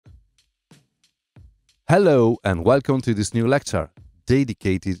Hello and welcome to this new lecture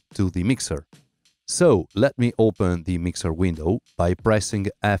dedicated to the mixer. So let me open the mixer window by pressing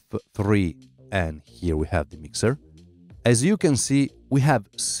F3, and here we have the mixer. As you can see, we have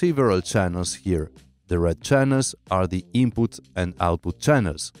several channels here. The red channels are the input and output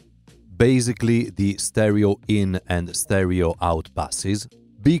channels, basically the stereo in and stereo out passes,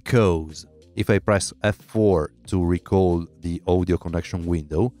 because if I press F4 to recall the audio connection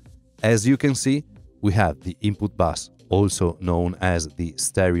window, as you can see, we have the input bus, also known as the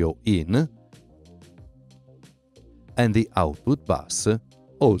stereo in, and the output bus,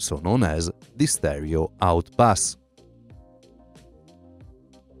 also known as the stereo out bus.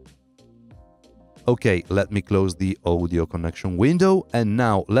 Okay, let me close the audio connection window, and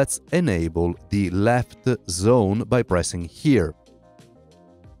now let's enable the left zone by pressing here.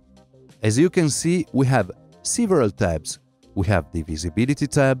 As you can see, we have several tabs. We have the visibility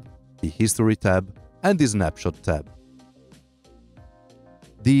tab, the history tab, and the snapshot tab.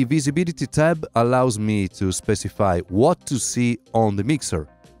 The visibility tab allows me to specify what to see on the mixer.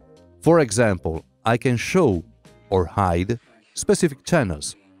 For example, I can show or hide specific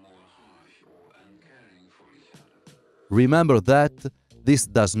channels. Remember that this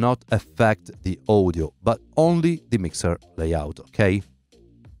does not affect the audio, but only the mixer layout, okay?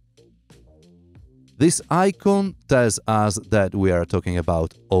 This icon tells us that we are talking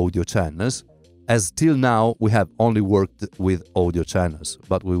about audio channels, as till now we have only worked with audio channels,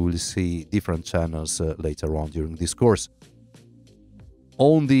 but we will see different channels later on during this course.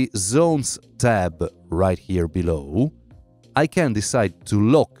 On the Zones tab right here below, I can decide to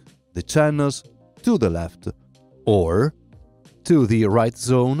lock the channels to the left or to the right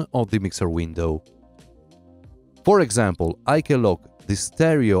zone of the mixer window. For example, I can lock the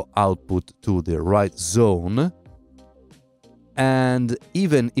stereo output to the right zone, and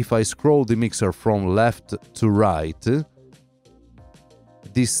even if I scroll the mixer from left to right,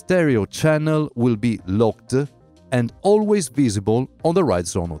 the stereo channel will be locked and always visible on the right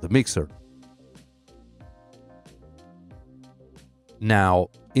zone of the mixer. Now,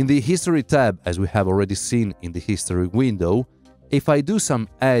 in the History tab, as we have already seen in the History window, if I do some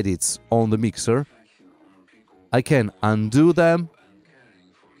edits on the mixer, I can undo them,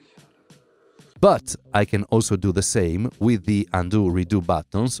 but I can also do the same with the undo redo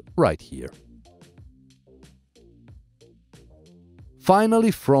buttons right here. Finally,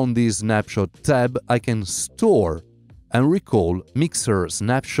 from the Snapshot tab, I can store and recall mixer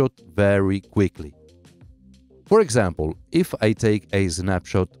snapshot very quickly. For example, if I take a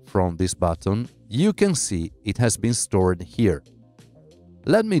snapshot from this button, you can see it has been stored here.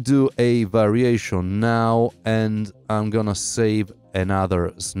 Let me do a variation now, and I'm gonna save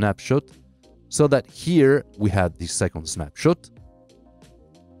another snapshot, so that here we have the second snapshot.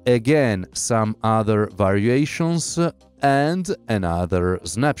 Again, some other variations and another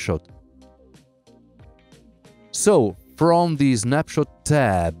snapshot. So, from the Snapshot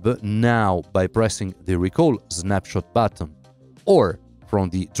tab, now by pressing the Recall Snapshot button, or from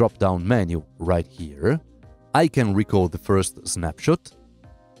the drop-down menu right here, I can recall the first snapshot,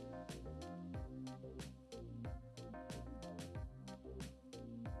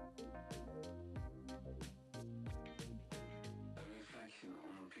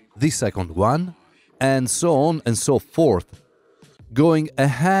 the second one, and so on and so forth. Going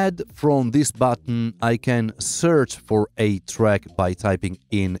ahead from this button, I can search for a track by typing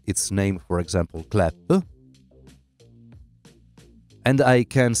in its name, for example, clap, and I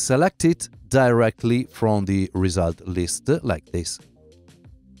can select it directly from the result list like this.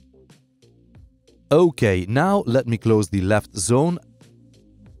 Okay, now let me close the left zone,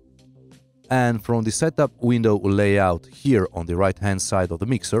 and from the setup window layout here on the right hand side of the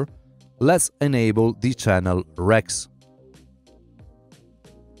mixer, let's enable the channel recs.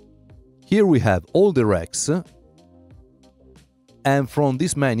 Here we have all the recs, and from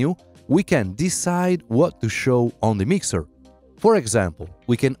this menu we can decide what to show on the mixer. For example,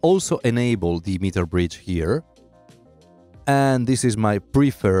 we can also enable the meter bridge here, and this is my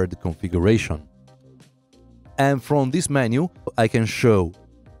preferred configuration. And from this menu I can show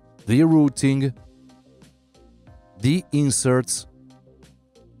the routing, the inserts,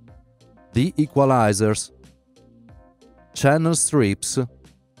 the equalizers, channel strips,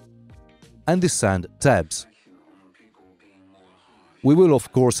 and the send tabs. We will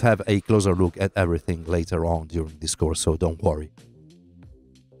of course have a closer look at everything later on during this course, so don't worry.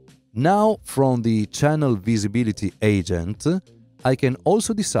 Now, from the channel visibility agent, I can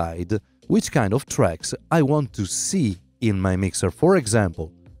also decide which kind of tracks I want to see in my mixer. For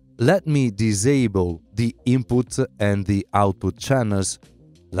example, let me disable the input and the output channels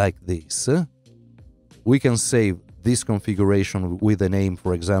like this, We can save this configuration with a name,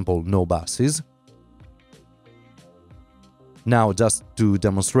 for example, no basses. Now, just to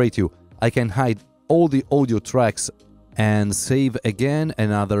demonstrate you, I can hide all the audio tracks and save again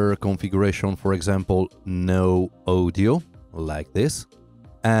another configuration, for example, no audio, like this.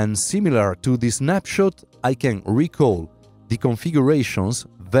 And similar to this snapshot, I can recall the configurations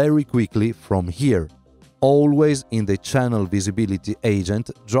very quickly from here, always in the Channel Visibility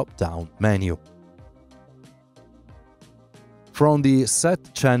Agent drop-down menu. From the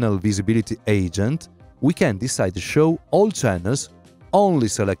Set Channel Visibility Agent, we can decide to show all channels, only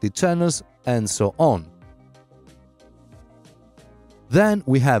selected channels, and so on. Then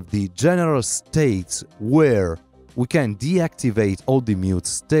we have the General States, where we can deactivate all the mute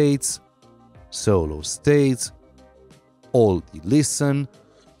states, solo states, all the listen,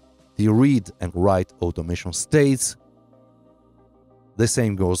 the read and write automation states. The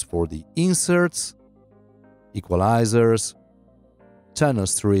same goes for the inserts, equalizers, channel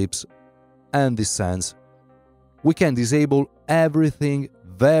strips, and descents. We can disable everything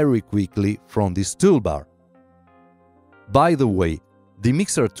very quickly from this toolbar. By the way, the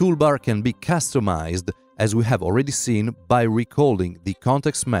Mixer toolbar can be customized, as we have already seen, by recalling the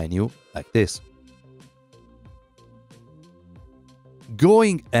context menu like this.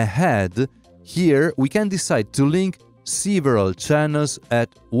 Going ahead, here we can decide to link several channels at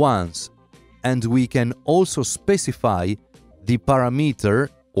once, and we can also specify the parameter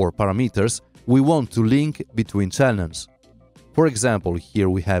or parameters we want to link between channels. For example, here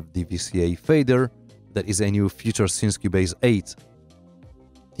we have the VCA fader, that is a new feature since Cubase 8,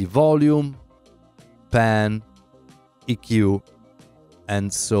 the volume, pan, EQ,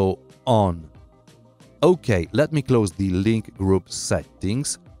 and so on. Okay, let me close the link group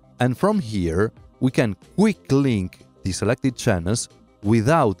settings, and from here we can quick link the selected channels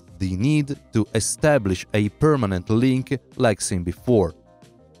without the need to establish a permanent link like seen before.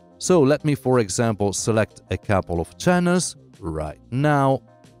 So let me, for example, select a couple of channels right now.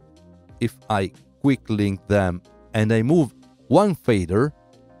 If I quick link them and I move one fader,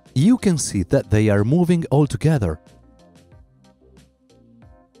 you can see that they are moving all together.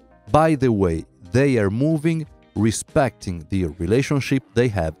 By the way, they are moving respecting the relationship they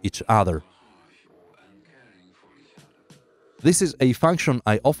have each other. This is a function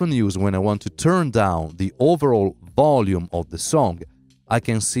I often use when I want to turn down the overall volume of the song. I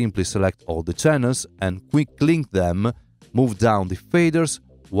can simply select all the channels and quick link them, move down the faders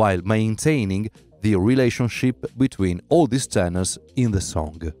while maintaining the relationship between all these channels in the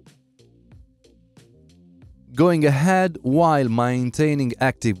song. Going ahead, while maintaining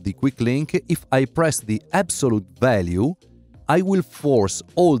active the quick link, if I press the absolute value, I will force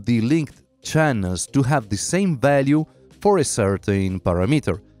all the linked channels to have the same value for a certain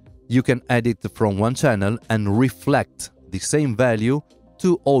parameter. You can add it from one channel and reflect the same value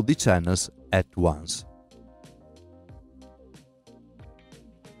to all the channels at once.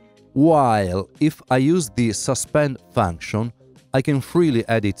 While if I use the suspend function, I can freely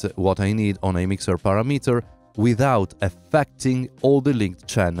edit what I need on a mixer parameter without affecting all the linked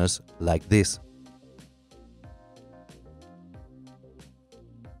channels like this.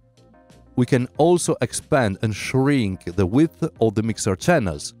 We can also expand and shrink the width of the mixer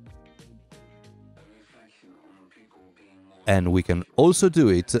channels. And we can also do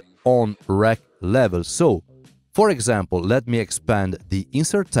it on rack level. So, for example, let me expand the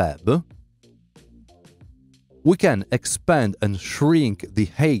Insert tab. We can expand and shrink the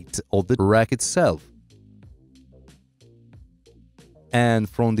height of the rack itself. And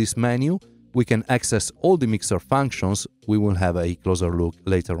from this menu, we can access all the mixer functions. We will have a closer look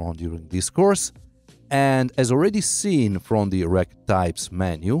later on during this course. And as already seen from the Rack Types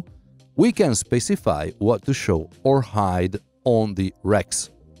menu, we can specify what to show or hide on the racks.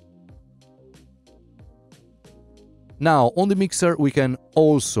 Now, on the mixer, we can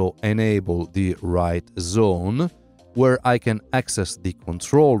also enable the write zone, where I can access the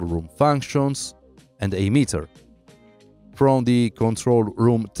control room functions and a meter. From the Control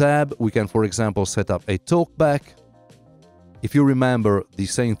Room tab, we can, for example, set up a talkback. If you remember the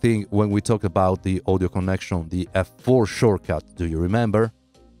same thing when we talked about the audio connection, the F4 shortcut, do you remember?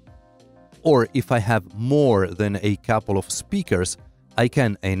 Or if I have more than a couple of speakers, I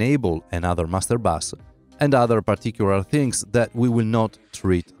can enable another master bus and other particular things that we will not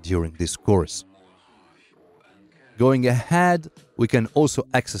treat during this course. Going ahead, we can also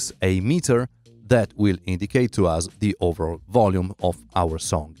access a meter that will indicate to us the overall volume of our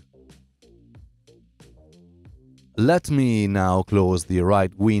song. Let me now close the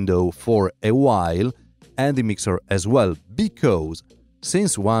right window for a while and the mixer as well, because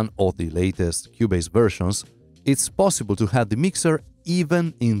Since one of the latest Cubase versions, it's possible to have the mixer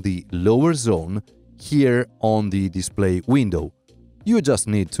even in the lower zone here on the display window. You just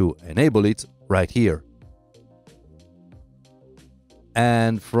need to enable it right here.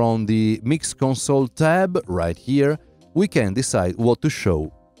 And from the Mix Console tab right here, we can decide what to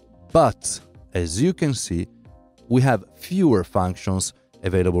show. But as you can see, we have fewer functions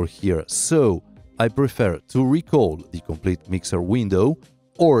available here, so I prefer to recall the complete mixer window,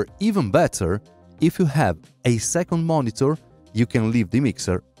 or even better, if you have a second monitor, you can leave the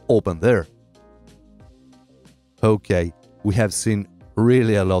mixer open there. Okay, we have seen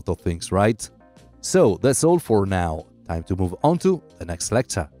really a lot of things, right? So that's all for now. Time to move on to the next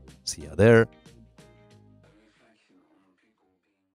lecture. See you there.